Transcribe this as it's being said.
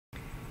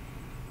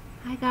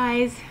Hi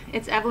guys,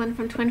 it's Evelyn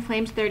from Twin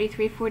Flames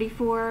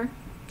 3344.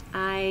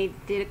 I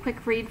did a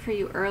quick read for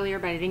you earlier,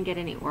 but I didn't get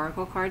any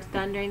oracle cards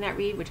done during that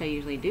read, which I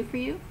usually do for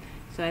you.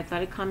 So I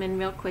thought I'd come in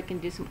real quick and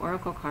do some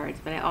oracle cards.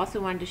 But I also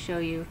wanted to show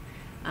you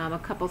a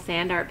couple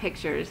sand art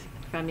pictures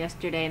from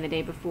yesterday and the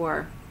day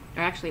before.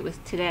 Or actually it was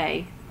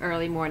today,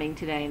 early morning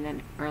today, and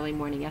then early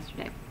morning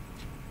yesterday.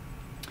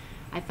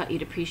 I thought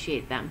you'd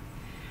appreciate them.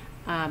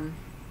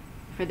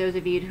 For those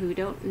of you who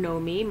don't know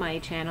me, my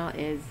channel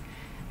is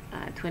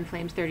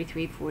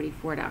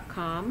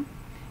twinflames3344.com,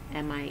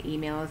 and my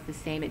email is the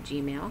same at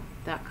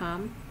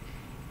gmail.com,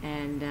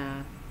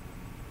 and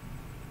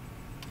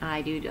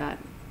I do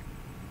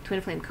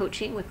twin flame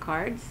coaching with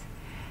cards,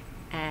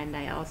 and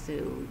I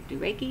also do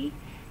Reiki,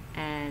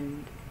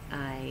 and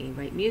I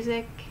write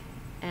music,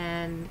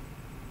 and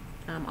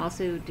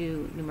also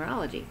do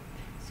numerology.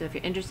 So if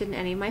you're interested in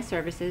any of my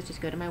services,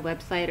 just go to my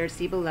website or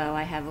see below.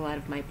 I have a lot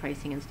of my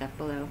pricing and stuff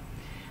below.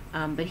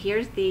 But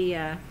here's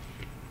the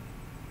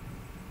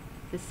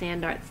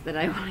sand arts that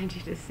I wanted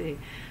you to see.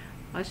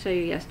 I'll show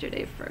you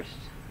yesterday first.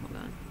 Hold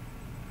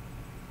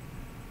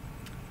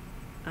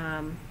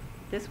on.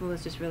 This one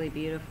was just really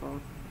beautiful.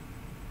 Let's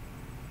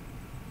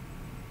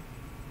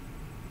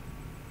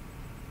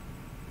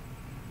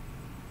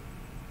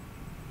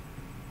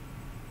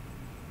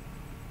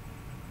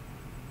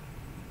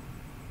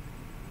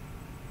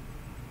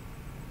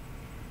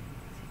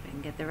see if I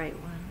can get the right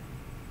one.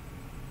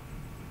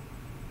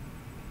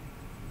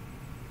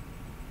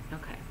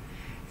 Okay,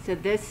 so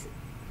this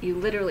you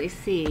literally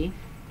see,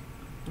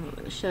 I'm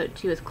going to show it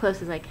to you as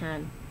close as I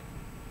can.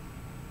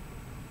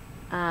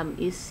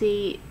 You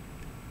see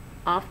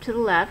off to the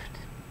left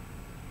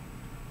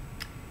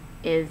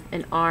is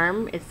an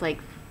arm. It's like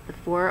the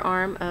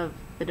forearm of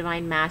the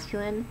Divine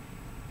Masculine.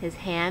 His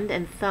hand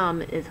and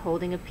thumb is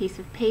holding a piece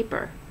of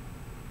paper.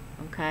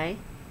 Okay?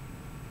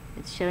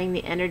 It's showing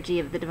the energy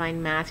of the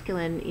Divine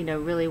Masculine, you know,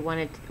 really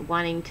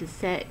wanting to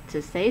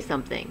say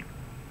something.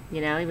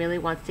 You know, he really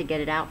wants to get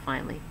it out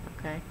finally.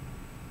 Okay?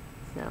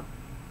 So,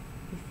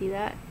 you see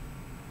that?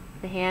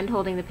 The hand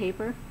holding the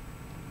paper?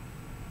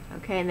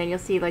 Okay, and then you'll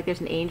see like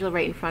there's an angel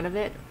right in front of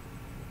it.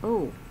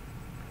 Oh,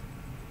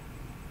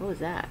 what was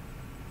that?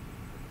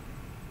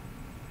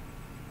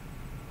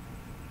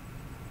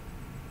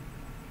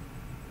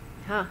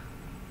 Huh.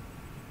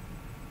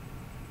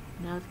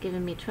 Now it's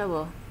giving me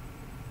trouble.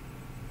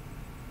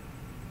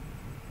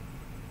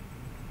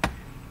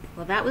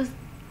 Well, that was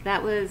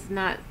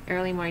not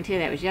early morning today,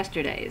 that was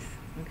yesterday's.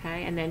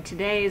 Okay, and then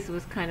today's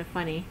was kind of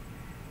funny.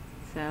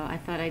 So I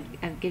thought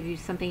I'd give you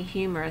something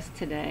humorous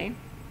today.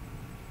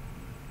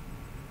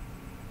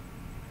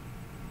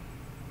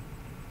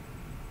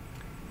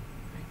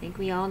 I think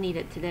we all need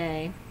it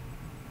today.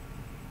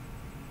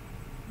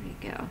 There you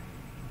go.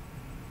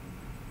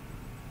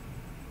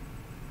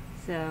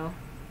 So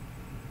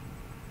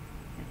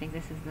I think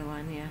this is the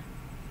one, yeah.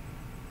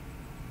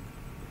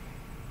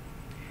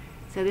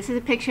 So this is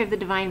a picture of the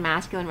Divine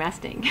Masculine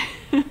resting.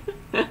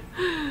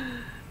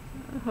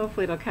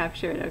 Hopefully it'll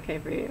capture it okay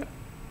for you.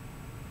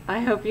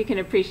 I hope you can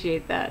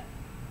appreciate that.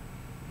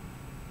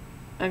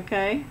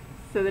 Okay,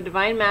 so the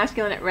Divine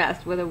Masculine at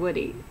rest with a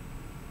Woody.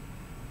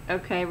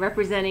 Okay,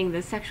 representing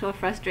the sexual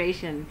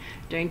frustration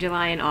during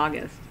July and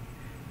August.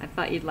 I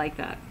thought you'd like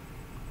that.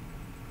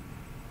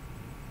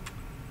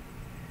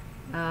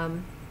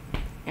 And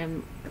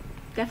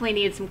definitely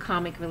needed some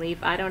comic relief.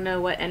 I don't know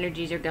what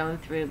energies you're going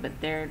through, but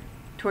they're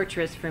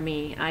torturous for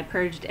me. I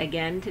purged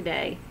again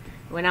today.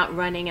 Went out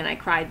running and I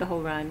cried the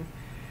whole run.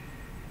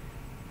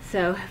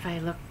 So if I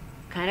look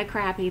kind of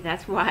crappy,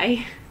 that's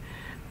why.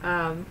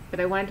 But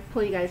I wanted to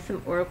pull you guys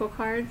some oracle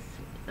cards.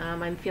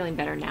 I'm feeling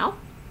better now.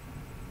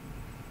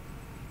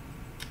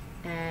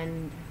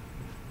 And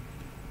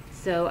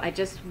so I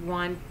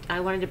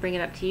wanted to bring it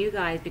up to you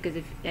guys, because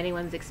if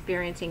anyone's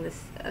experiencing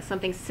this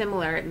something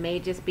similar, it may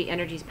just be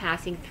energies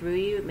passing through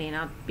you. It may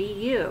not be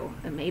you.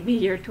 It may be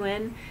your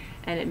twin,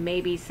 and it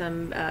may be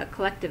some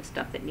collective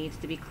stuff that needs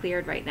to be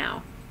cleared right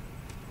now.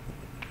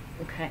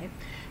 Okay,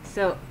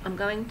 so I'm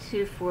going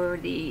to, for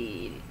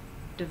the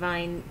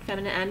Divine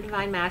Feminine and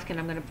Divine Masculine,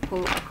 I'm going to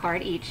pull a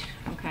card each,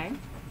 okay?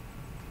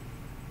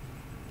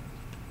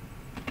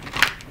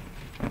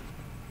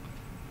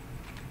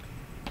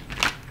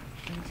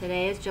 And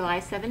today is July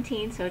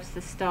 17th, so it's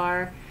the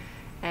star,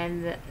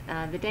 and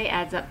the day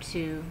adds up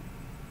to,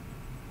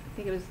 I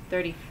think it was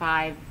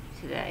 35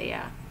 today,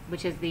 yeah,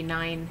 which is the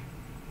Nine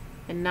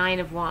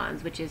of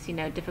Wands, which is, you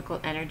know,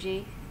 difficult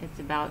energy. It's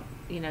about,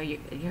 you know,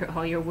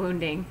 all your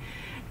wounding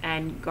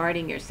and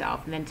guarding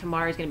yourself. And then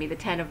tomorrow is going to be the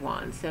 10 of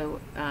Wands,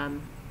 so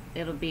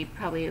it'll be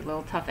probably a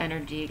little tough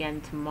energy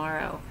again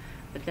tomorrow.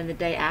 But then the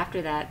day after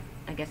that,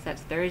 I guess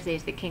that's Thursday,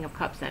 is the King of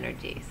Cups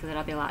energy, so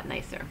that'll be a lot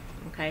nicer.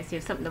 Okay, so you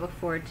have something to look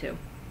forward to.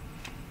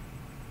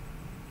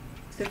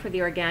 So for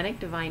the Organic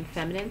Divine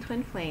Feminine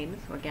Twin Flames,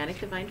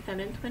 Organic Divine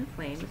Feminine Twin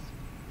Flames,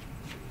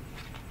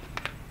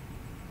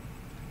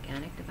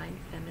 Organic Divine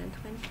Feminine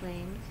Twin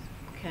Flames.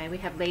 Okay, we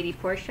have Lady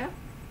Portia.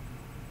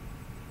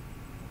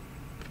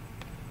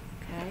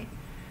 Okay,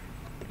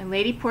 And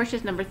Lady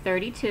Portia's number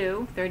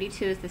 32.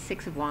 32 is the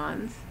Six of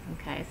Wands.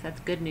 Okay, so that's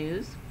good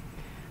news.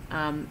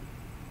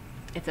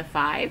 It's a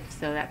 5,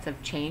 so that's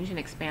of change and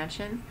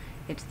expansion.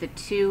 It's the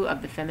 2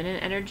 of the feminine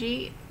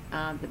energy,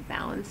 the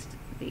balanced,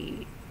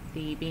 the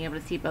being able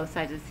to see both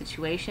sides of the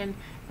situation,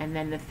 and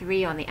then the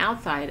 3 on the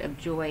outside of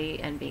joy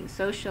and being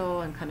social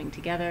and coming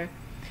together.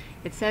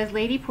 It says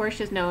Lady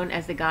Portia is known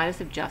as the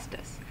goddess of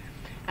justice.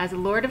 As a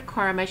lord of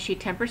karma, she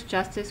tempers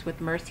justice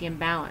with mercy and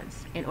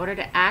balance. In order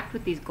to act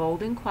with these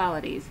golden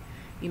qualities,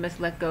 you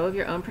must let go of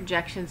your own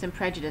projections and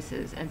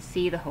prejudices and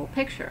see the whole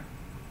picture.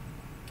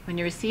 When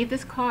you receive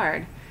this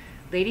card,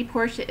 Lady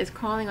Portia is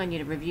calling on you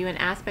to review an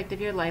aspect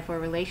of your life or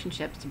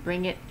relationships to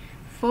bring it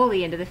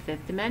fully into the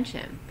 5th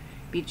dimension.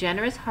 Be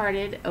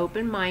generous-hearted,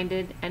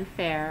 open-minded, and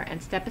fair,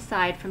 and step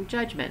aside from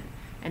judgment,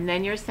 and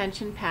then your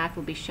ascension path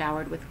will be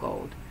showered with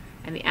gold.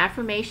 And the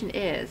affirmation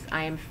is,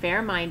 I am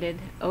fair-minded,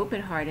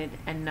 open-hearted,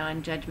 and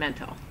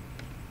non-judgmental.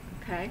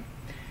 Okay?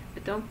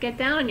 But don't get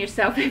down on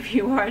yourself if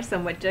you are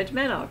somewhat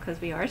judgmental,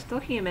 because we are still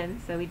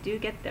human, so we do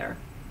get there.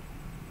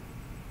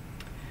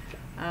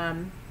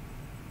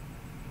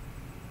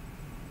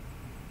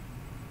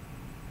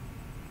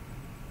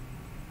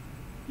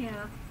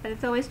 Yeah, but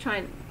it's always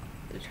trying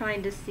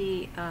to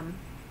see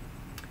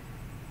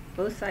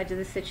both sides of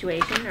the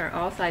situation, or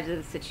all sides of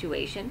the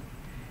situation,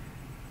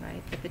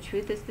 right? But the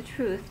truth is the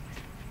truth.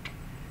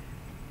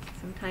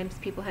 Sometimes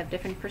people have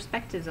different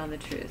perspectives on the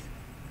truth.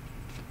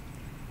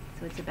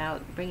 So it's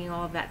about bringing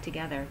all of that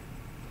together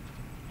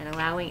and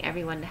allowing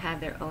everyone to have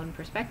their own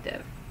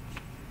perspective.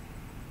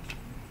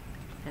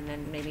 And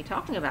then maybe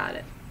talking about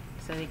it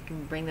so you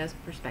can bring those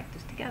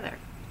perspectives together.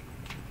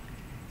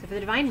 So for the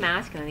Divine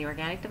Masculine, the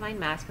Organic Divine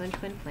Masculine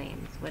Twin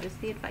Flames, what is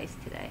the advice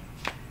today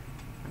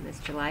on this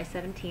July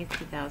 17th,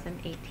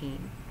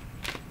 2018?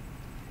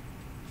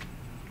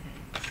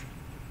 Okay.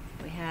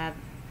 We have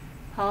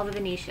Paul the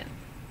Venetian.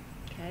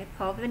 Okay,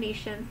 Paul the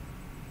Venetian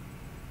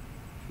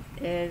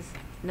is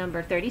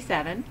number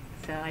 37.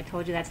 So I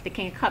told you that's the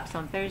King of Cups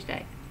on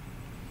Thursday.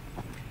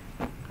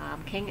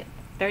 King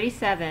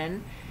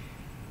 37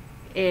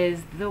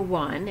 is the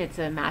 1. It's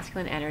a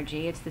masculine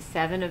energy. It's the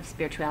 7 of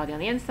spirituality on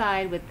the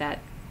inside with that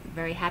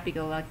very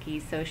happy-go-lucky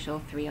social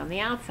 3 on the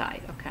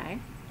outside. Okay.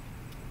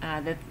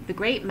 The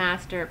great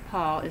master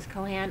Paul is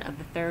Kohan of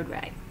the 3rd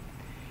ray.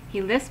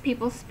 He lifts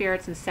people's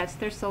spirits and sets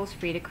their souls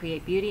free to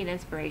create beauty and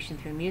inspiration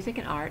through music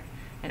and art,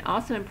 and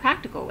also in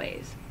practical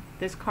ways.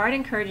 This card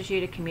encourages you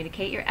to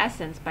communicate your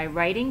essence by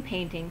writing,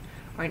 painting,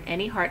 or in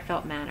any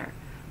heartfelt manner.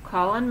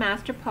 Call on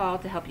Master Paul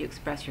to help you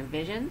express your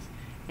visions,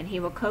 and he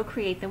will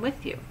co-create them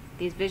with you.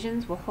 These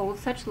visions will hold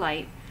such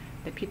light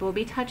that people will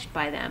be touched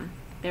by them,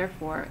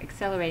 therefore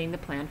accelerating the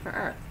plan for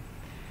Earth.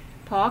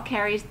 Paul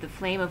carries the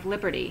flame of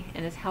liberty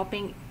and is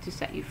helping to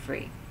set you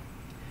free.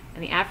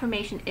 And the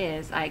affirmation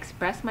is, I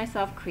express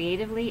myself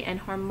creatively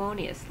and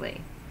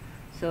harmoniously.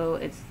 So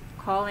it's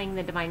calling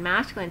the Divine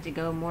Masculine to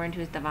go more into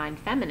his Divine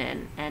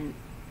Feminine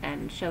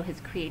and show his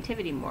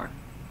creativity more.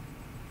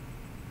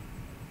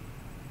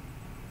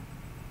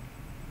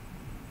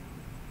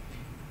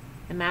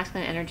 The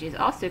masculine energy is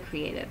also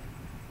creative,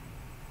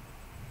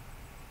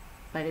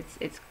 but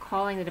it's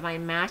calling the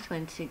Divine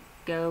Masculine to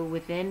go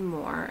within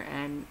more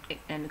and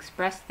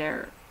express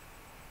their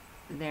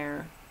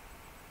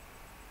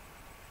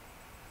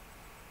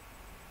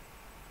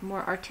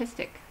more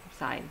artistic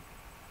side.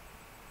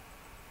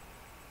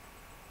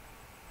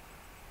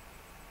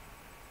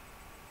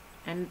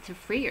 And to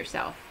free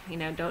yourself,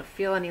 don't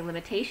feel any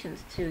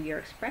limitations to your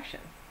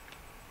expression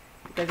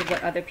because of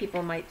what other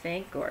people might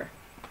think or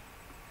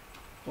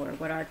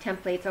what our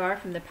templates are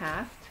from the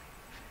past.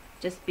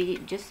 Just be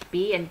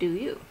and do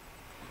you.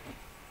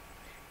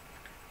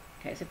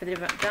 Okay, so for the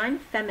Divine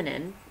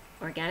Feminine,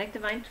 Organic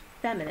Divine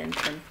Feminine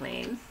Twin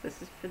Flames,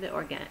 this is for the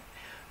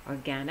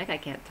organic, I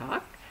can't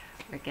talk.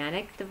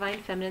 Organic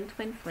Divine Feminine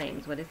Twin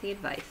Flames, what is the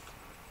advice?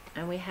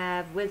 And we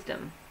have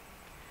Wisdom.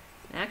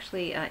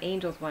 Actually,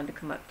 angels wanted to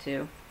come up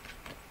too.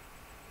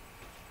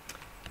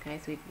 Okay,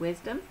 so we have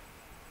Wisdom.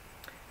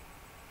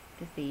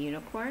 Is the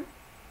unicorn.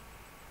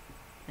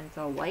 And it's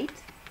all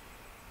white.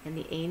 And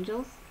the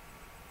angels.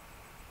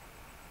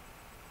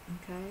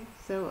 Okay,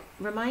 so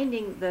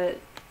reminding the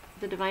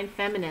Divine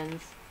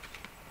Feminines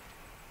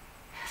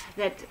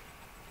that,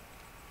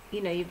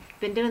 you've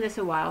been doing this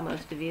a while,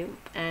 most of you,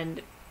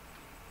 and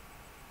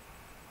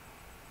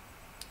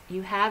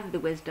you have the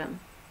wisdom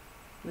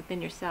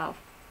within yourself.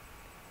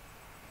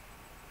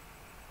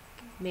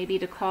 Maybe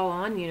to call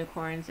on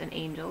unicorns and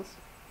angels,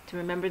 to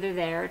remember they're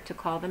there, to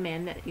call them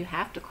in, that you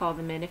have to call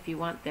them in if you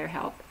want their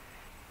help.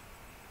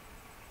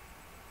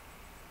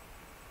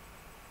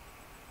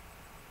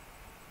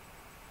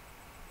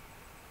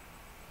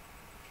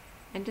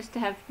 And just to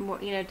have more,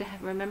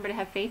 remember to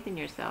have faith in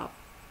yourself.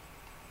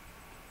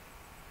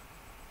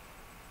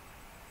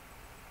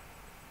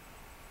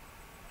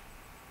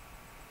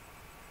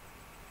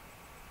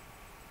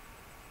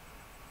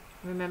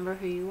 Remember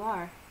who you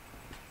are.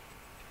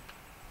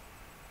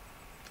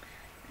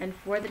 And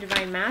for the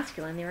Divine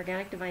Masculine, the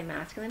Organic Divine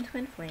Masculine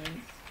Twin Flames,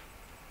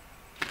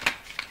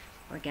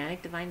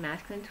 Organic Divine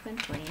Masculine Twin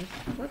Flames.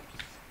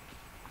 Whoops.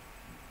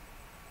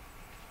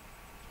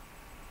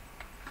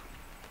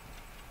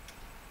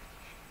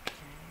 Okay.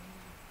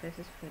 This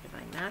is for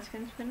Divine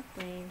Masculine Twin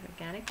Flames.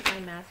 Organic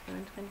Divine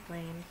Masculine Twin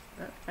Flames.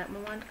 Oh, that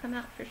one wanted to come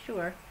out for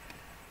sure.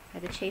 I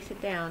had to chase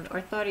it down.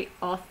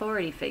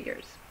 Authority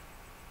figures.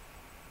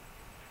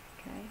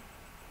 Okay.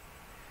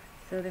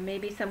 So there may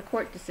be some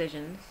court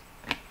decisions.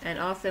 And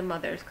also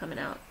mothers coming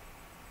out.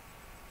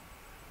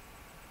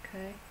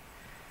 Okay.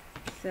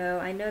 So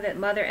I know that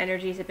mother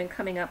energies have been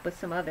coming up with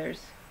some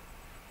others.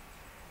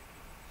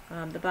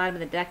 The bottom of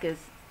the deck is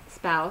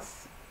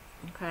spouse.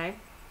 Okay.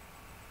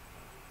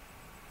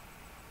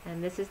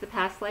 And this is the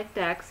past life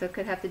deck, so it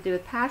could have to do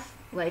with past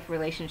life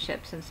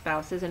relationships and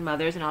spouses and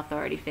mothers and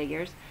authority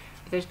figures.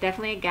 But there's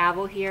definitely a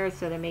gavel here,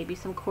 so there may be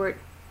some court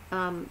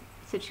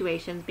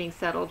situations being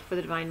settled for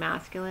the Divine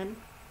Masculine.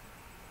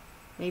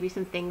 Maybe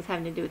some things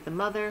having to do with the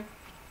mother.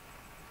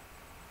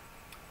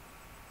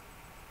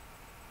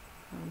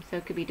 So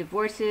it could be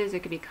divorces, it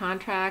could be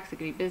contracts, it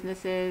could be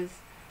businesses,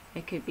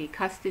 it could be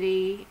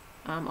custody,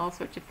 all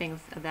sorts of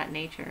things of that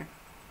nature.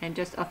 And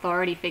just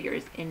authority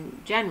figures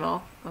in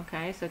general,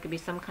 okay? So it could be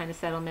some kind of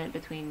settlement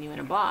between you and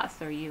a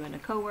boss or you and a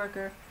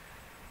coworker.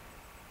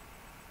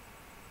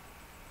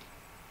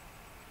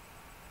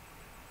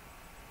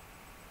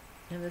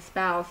 And the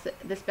spouse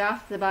at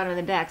the bottom of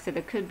the deck, so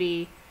there could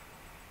be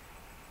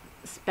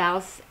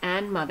spouse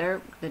and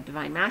mother. The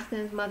Divine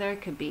Masculine's mother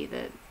could be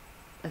the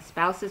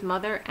spouse's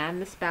mother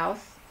and the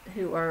spouse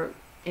who are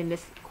in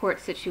this court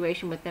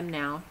situation with them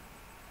now.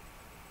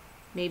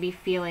 Maybe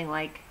feeling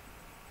like,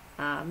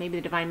 maybe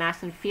the Divine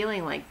Masculine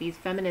feeling like these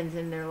feminines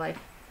in their life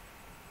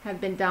have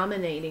been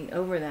dominating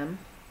over them,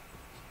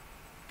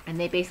 and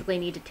they basically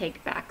need to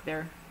take back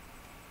their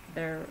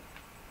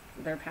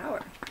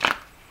power.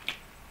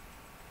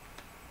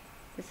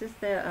 This is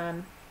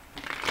the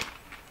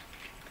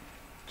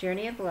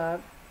Journey of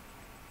Love.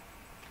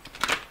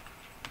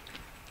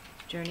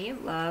 Journey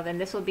of Love, and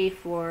this will be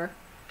for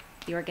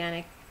the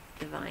Organic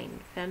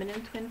Divine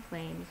Feminine Twin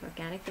Flames.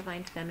 Organic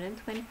Divine Feminine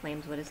Twin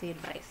Flames, what is the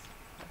advice?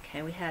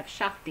 Okay, we have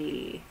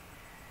Shakti,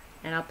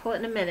 and I'll pull it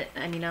in a minute.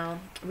 I mean, I'll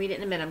read it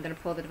in a minute. I'm going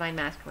to pull the Divine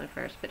Masculine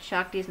first, but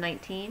Shakti is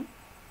 19.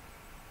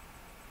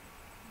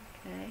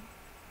 Okay.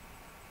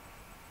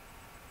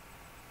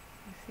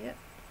 You see it?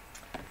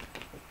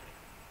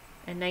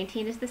 And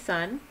 19 is the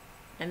Sun,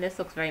 and this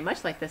looks very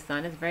much like the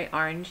Sun. It's very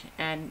orange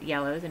and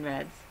yellows and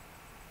reds.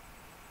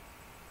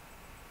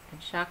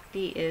 And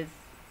Shakti is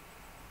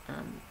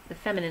the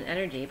feminine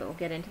energy, but we'll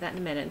get into that in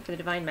a minute. And for the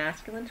Divine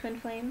Masculine Twin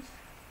Flames,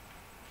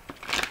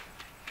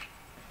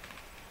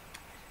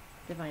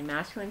 Divine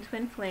Masculine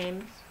Twin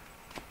Flames,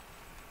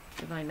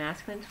 Divine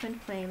Masculine Twin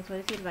Flames, what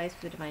is the advice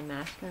for the Divine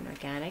Masculine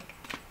Organic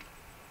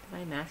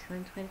Divine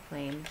Masculine Twin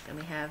Flames? And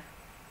we have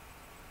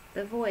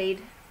the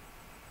Void.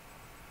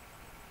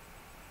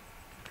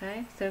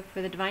 Okay, so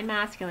for the Divine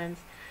Masculines,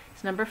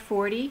 it's number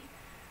 40.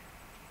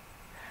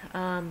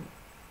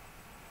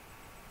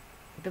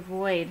 The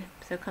Void,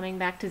 so coming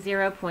back to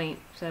 0 point,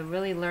 so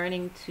really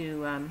learning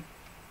to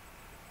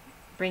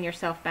bring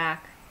yourself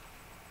back.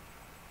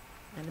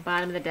 And the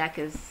bottom of the deck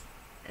is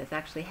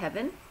actually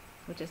Heaven,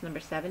 which is number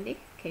 70, in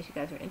case you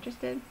guys are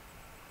interested.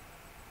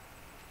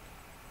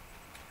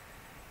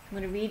 I'm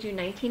going to read you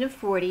 19 of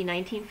 40,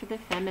 19 for the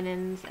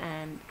feminines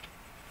and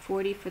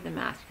 40 for the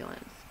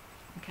masculines.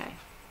 Okay.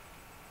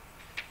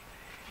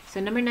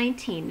 So number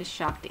 19 is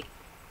Shakti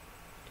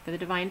for the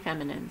Divine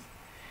Feminines.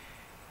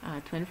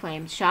 Twin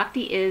Flames.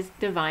 Shakti is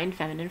Divine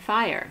Feminine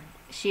Fire.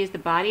 She is the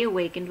body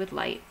awakened with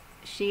light.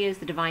 She is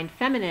the Divine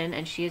Feminine,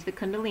 and she is the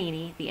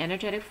Kundalini, the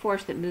energetic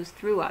force that moves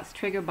through us,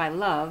 triggered by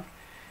love,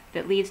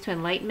 that leads to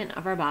enlightenment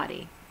of our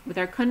body. With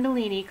our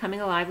Kundalini coming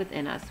alive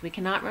within us, we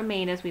cannot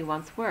remain as we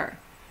once were.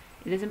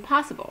 It is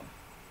impossible.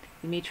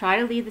 We may try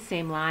to lead the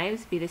same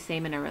lives, be the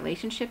same in our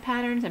relationship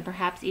patterns, and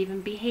perhaps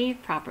even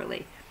behave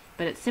properly,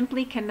 but it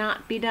simply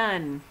cannot be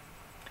done.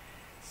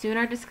 Soon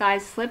our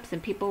disguise slips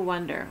and people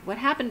wonder, what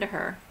happened to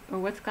her, or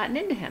what's gotten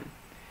into him?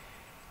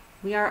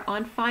 We are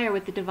on fire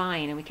with the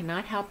divine, and we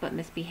cannot help but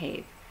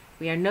misbehave.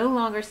 We are no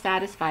longer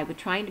satisfied with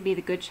trying to be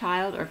the good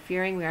child or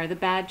fearing we are the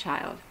bad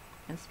child.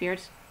 And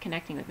Spirit's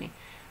connecting with me.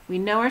 We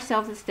know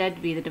ourselves instead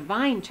to be the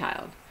divine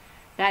child.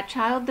 That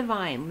child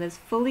divine lives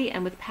fully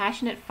and with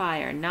passionate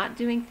fire, not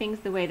doing things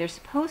the way they're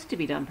supposed to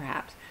be done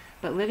perhaps,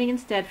 but living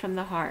instead from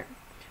the heart.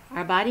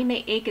 Our body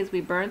may ache as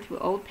we burn through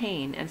old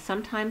pain, and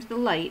sometimes the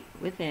light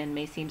within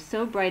may seem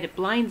so bright it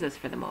blinds us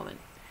for the moment.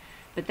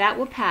 But that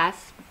will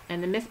pass,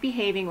 and the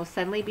misbehaving will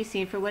suddenly be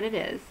seen for what it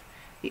is.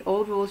 The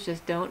old rules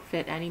just don't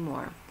fit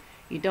anymore.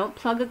 You don't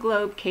plug a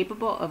globe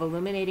capable of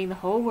illuminating the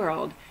whole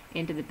world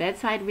into the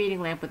bedside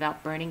reading lamp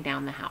without burning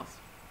down the house.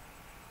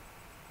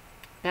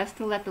 Best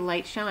to let the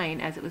light shine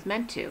as it was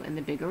meant to in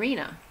the big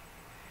arena.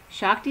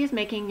 Shakti is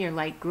making your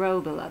light grow,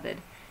 beloved.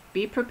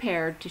 Be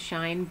prepared to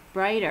shine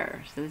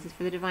brighter. So this is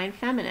for the Divine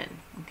Feminine,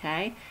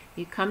 okay?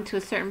 You come to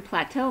a certain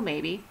plateau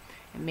maybe,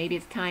 and maybe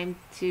it's time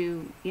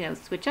to,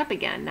 switch up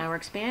again. Now we're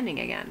expanding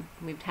again.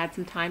 We've had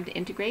some time to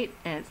integrate,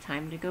 and it's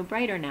time to go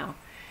brighter now.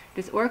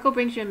 This oracle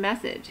brings you a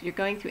message. You're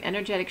going through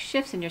energetic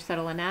shifts in your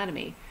subtle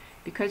anatomy.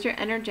 Because your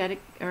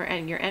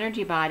your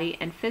energy body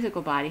and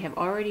physical body have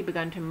already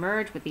begun to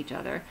merge with each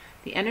other,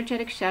 the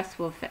energetic shifts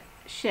will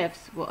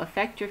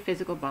affect your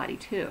physical body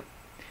too.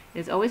 It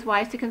is always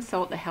wise to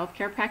consult a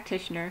healthcare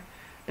practitioner,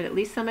 but at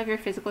least some of your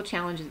physical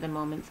challenges at the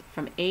moment,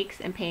 from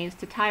aches and pains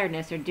to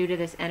tiredness, are due to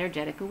this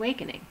energetic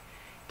awakening.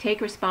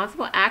 Take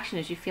responsible action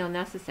as you feel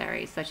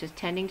necessary, such as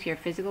tending to your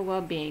physical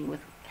well-being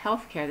with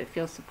health care that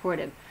feels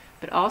supportive,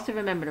 but also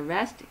remember to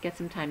rest, get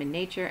some time in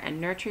nature, and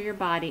nurture your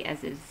body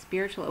as it is a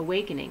spiritual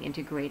awakening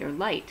into greater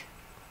light.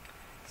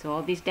 So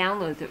all these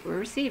downloads that we're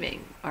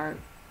receiving are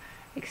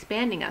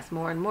expanding us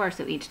more and more,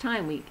 so each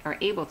time we are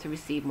able to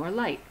receive more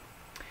light.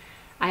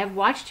 I have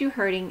watched you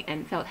hurting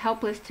and felt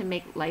helpless to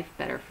make life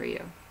better for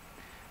you.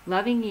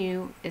 Loving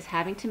you is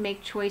having to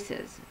make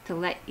choices to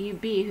let you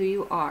be who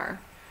you are,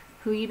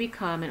 who you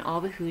become, and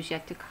all the who's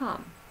yet to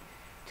come.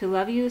 To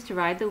love you is to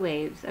ride the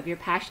waves of your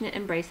passionate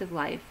embrace of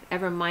life,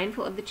 ever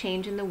mindful of the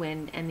change in the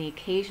wind and the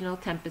occasional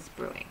tempest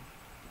brewing.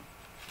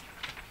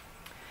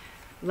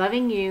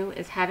 Loving you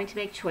is having to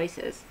make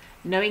choices,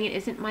 knowing it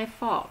isn't my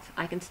fault.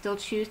 I can still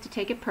choose to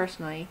take it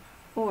personally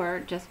or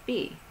just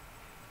be,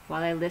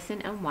 while I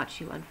listen and watch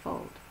you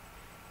unfold.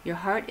 Your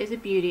heart is a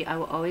beauty I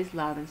will always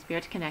love, and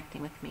Spirit's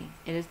connecting with me.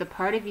 It is the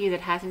part of you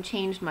that hasn't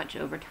changed much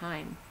over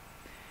time.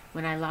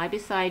 When I lie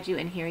beside you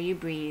and hear you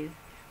breathe,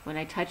 when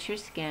I touch your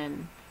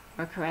skin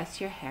or caress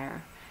your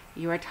hair,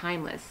 you are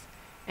timeless,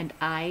 and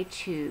I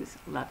choose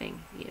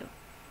loving you.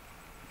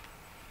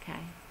 Okay,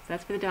 so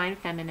that's for the Divine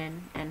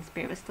Feminine, and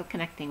Spirit was still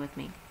connecting with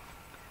me.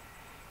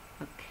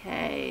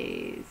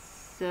 Okay,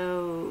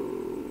 so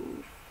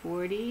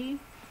 40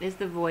 is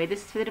the Void.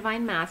 This is for the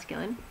Divine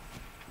Masculine.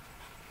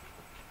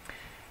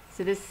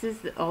 So this is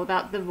all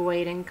about the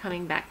void and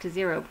coming back to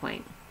 0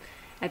 point.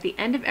 At the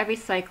end of every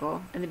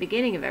cycle and the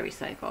beginning of every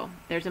cycle,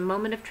 there's a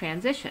moment of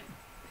transition.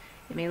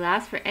 It may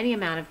last for any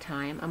amount of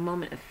time, a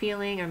moment of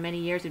feeling or many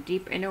years of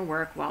deep inner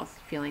work whilst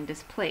feeling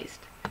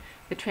displaced.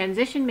 The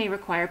transition may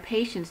require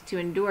patience to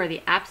endure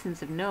the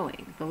absence of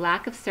knowing, the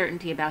lack of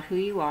certainty about who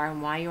you are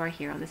and why you are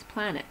here on this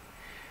planet.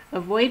 A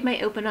void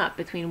may open up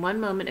between one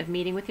moment of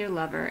meeting with your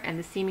lover and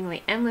the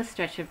seemingly endless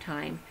stretch of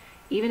time,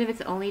 even if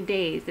it's only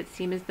days that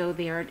seem as though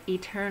they are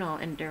eternal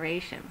in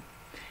duration,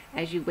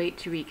 as you wait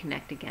to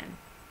reconnect again.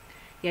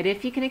 Yet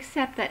if you can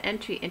accept that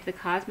entry into the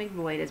cosmic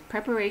void as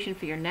preparation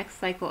for your next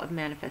cycle of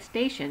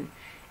manifestation,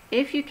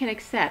 if you can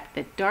accept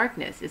that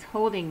darkness is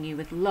holding you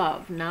with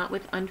love, not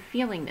with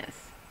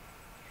unfeelingness,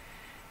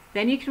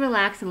 then you can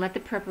relax and let the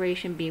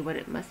preparation be what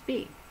it must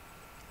be.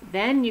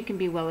 Then you can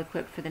be well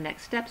equipped for the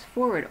next steps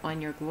forward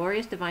on your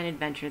glorious divine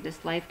adventure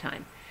this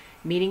lifetime,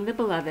 meeting the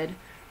beloved,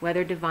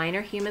 whether divine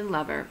or human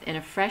lover, in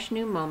a fresh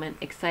new moment,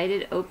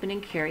 excited, open,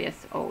 and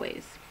curious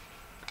always.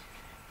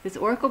 This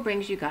oracle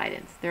brings you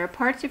guidance. There are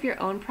parts of your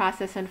own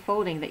process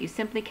unfolding that you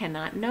simply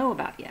cannot know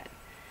about yet.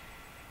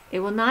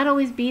 It will not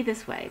always be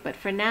this way, but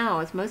for now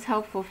it's most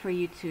helpful for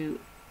you to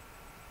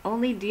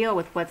only deal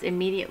with what's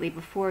immediately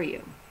before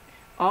you.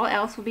 All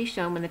else will be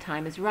shown when the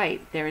time is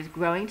right. There is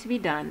growing to be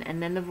done,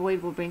 and then the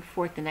void will bring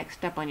forth the next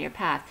step on your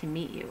path to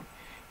meet you.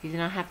 You do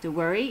not have to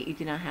worry. You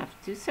do not have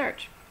to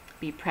search.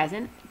 Be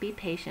present. Be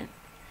patient.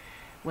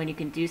 When you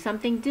can do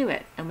something, do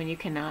it. And when you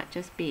cannot,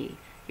 just be.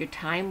 Your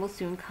time will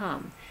soon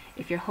come.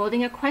 If you're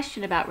holding a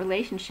question about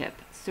relationship,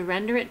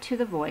 surrender it to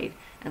the void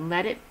and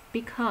let it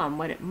become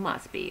what it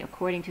must be,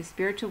 according to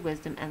spiritual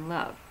wisdom and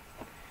love.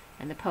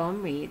 And the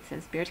poem reads,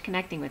 and Spirit's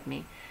connecting with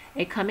me,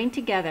 a coming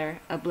together,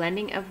 a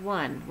blending of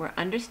one, where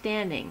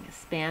understanding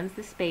spans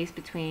the space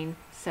between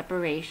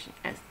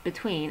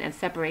and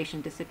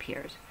separation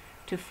disappears,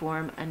 to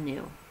form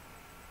anew.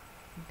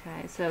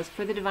 Okay, so it's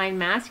for the Divine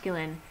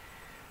Masculine,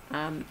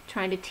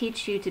 trying to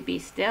teach you to be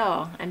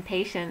still and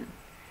patient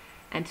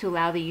and to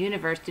allow the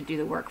universe to do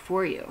the work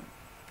for you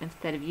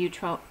instead of you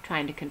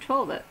trying to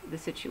control the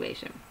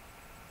situation.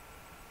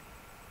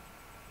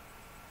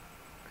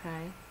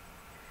 Okay,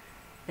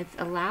 it's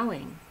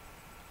allowing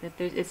that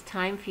it's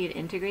time for you to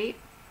integrate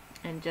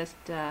and just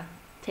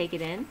take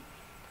it in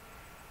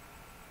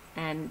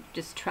and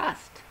just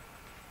trust.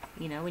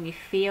 You know, when you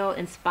feel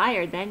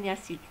inspired, then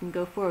yes, you can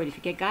go forward. If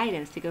you get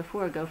guidance to go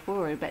forward, go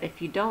forward. But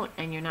if you don't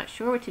and you're not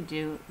sure what to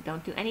do,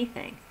 don't do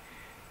anything.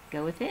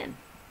 Go within.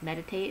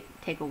 Meditate,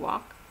 take a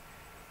walk,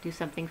 do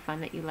something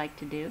fun that you like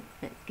to do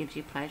that gives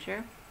you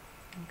pleasure.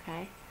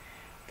 Okay?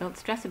 Don't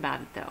stress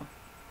about it though.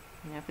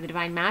 You know, for the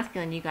Divine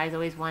Masculine, you guys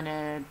always want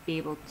to be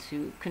able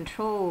to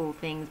control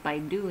things by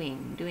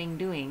doing,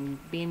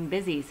 being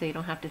busy so you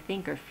don't have to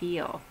think or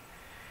feel.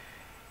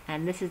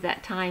 And this is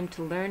that time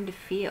to learn to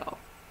feel.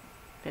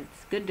 That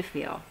it's good to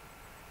feel.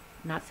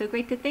 Not so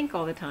great to think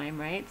all the time,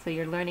 right? So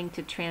you're learning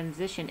to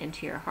transition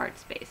into your heart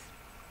space.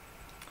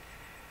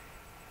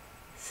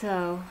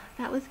 So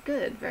that was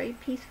good, very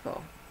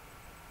peaceful.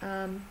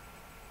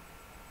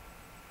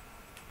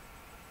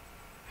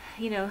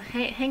 You know,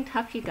 hang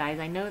tough, you guys.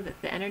 I know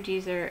that the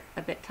energies are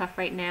a bit tough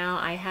right now.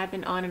 I have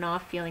been on and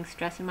off feeling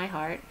stress in my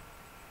heart.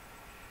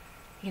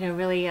 You know,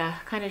 really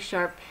kind of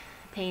sharp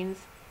pains.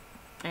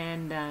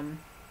 And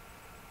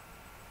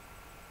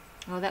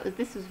Oh,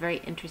 this was very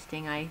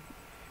interesting. I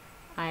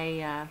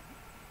think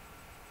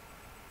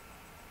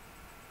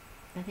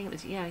it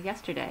was, yeah,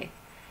 yesterday.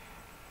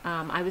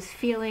 I was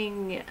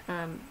feeling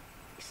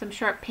some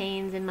sharp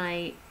pains in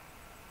my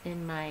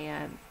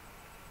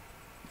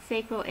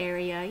sacral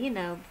area, you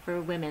know,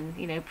 for women,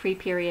 you know,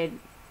 pre-period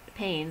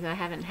pains. I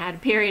haven't had a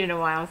period in a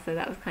while, so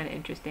that was kind of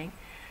interesting.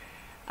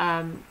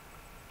 But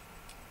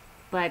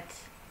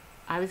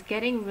I was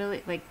getting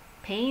really like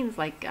pains,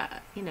 like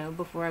you know,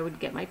 before I would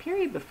get my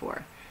period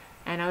before,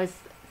 and I was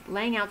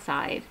laying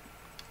outside,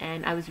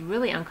 and I was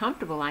really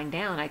uncomfortable lying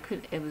down.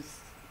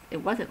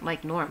 It wasn't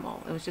like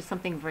normal. It was just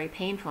something very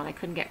painful, and I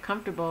couldn't get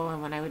comfortable.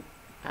 And when I would,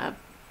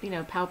 you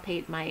know,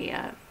 palpate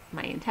my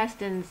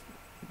intestines,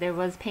 there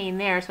was pain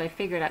there. So I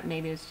figured out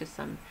maybe it was just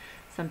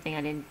something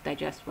I didn't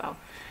digest well.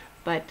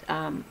 But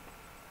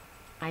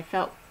I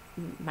felt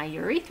my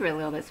urethra a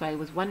little bit, so I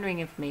was wondering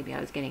if maybe I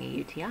was getting a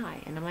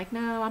UTI. And I'm like,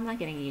 no, I'm not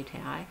getting a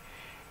UTI.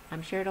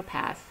 I'm sure it'll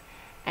pass.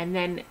 And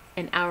then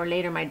an hour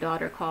later, my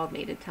daughter called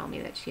me to tell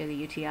me that she had a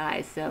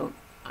UTI. So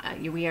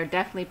we are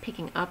definitely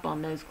picking up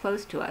on those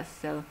close to us.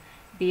 So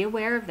be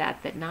aware of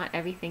that, that not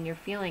everything you're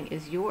feeling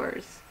is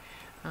yours.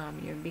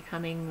 You're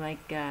becoming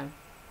like a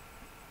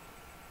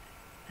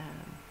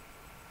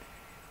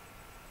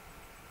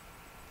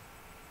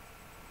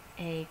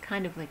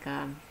kind of like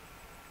a,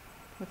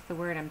 what's the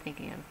word I'm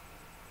thinking of?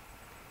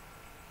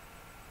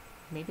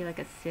 Maybe like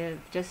a sieve,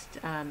 just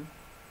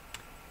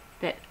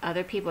that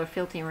other people are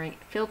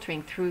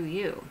filtering through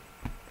you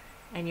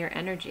and your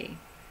energy.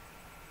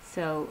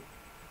 So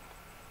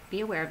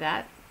be aware of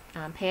that.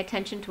 Pay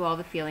attention to all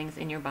the feelings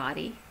in your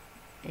body.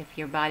 If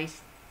your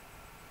body's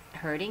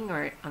hurting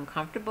or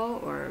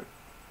uncomfortable or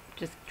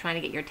just trying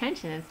to get your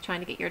attention, it's trying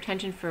to get your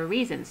attention for a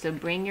reason. So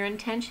bring your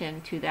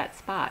intention to that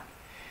spot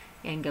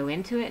and go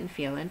into it and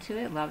feel into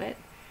it, love it,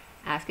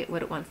 ask it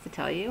what it wants to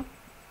tell you,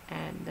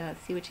 and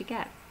see what you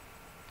get.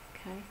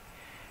 Okay.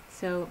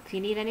 So if you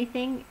need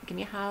anything, give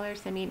me a holler,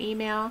 send me an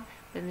email.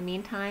 But in the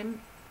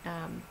meantime,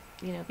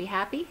 you know, be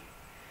happy.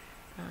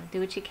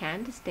 Do what you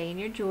can to stay in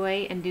your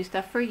joy and do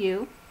stuff for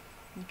you.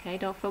 Okay,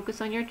 don't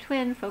focus on your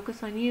twin,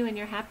 focus on you and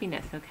your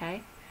happiness,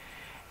 okay?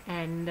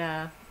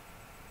 And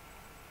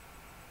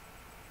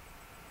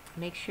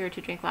make sure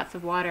to drink lots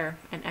of water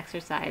and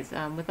exercise.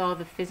 With all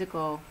the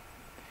physical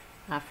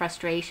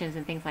frustrations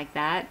and things like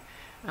that,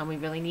 we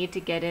really need to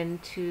get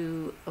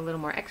into a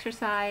little more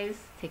exercise,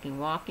 taking a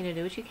walk, you know,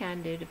 do what you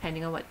can do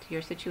depending on what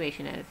your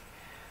situation is.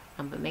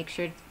 But make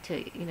sure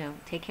to, you know,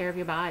 take care of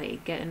your body,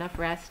 get enough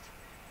rest,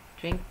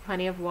 drink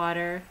plenty of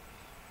water,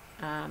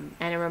 and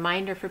a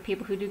reminder for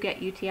people who do get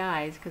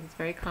UTIs, because it's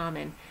very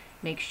common,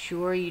 make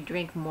sure you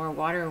drink more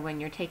water when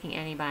you're taking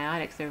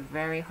antibiotics. They're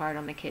very hard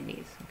on the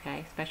kidneys,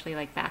 okay, especially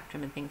like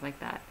Bactrim and things like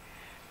that.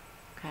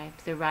 Okay,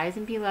 so rise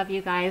and be love,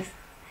 you guys.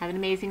 Have an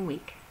amazing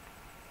week.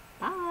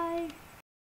 Bye.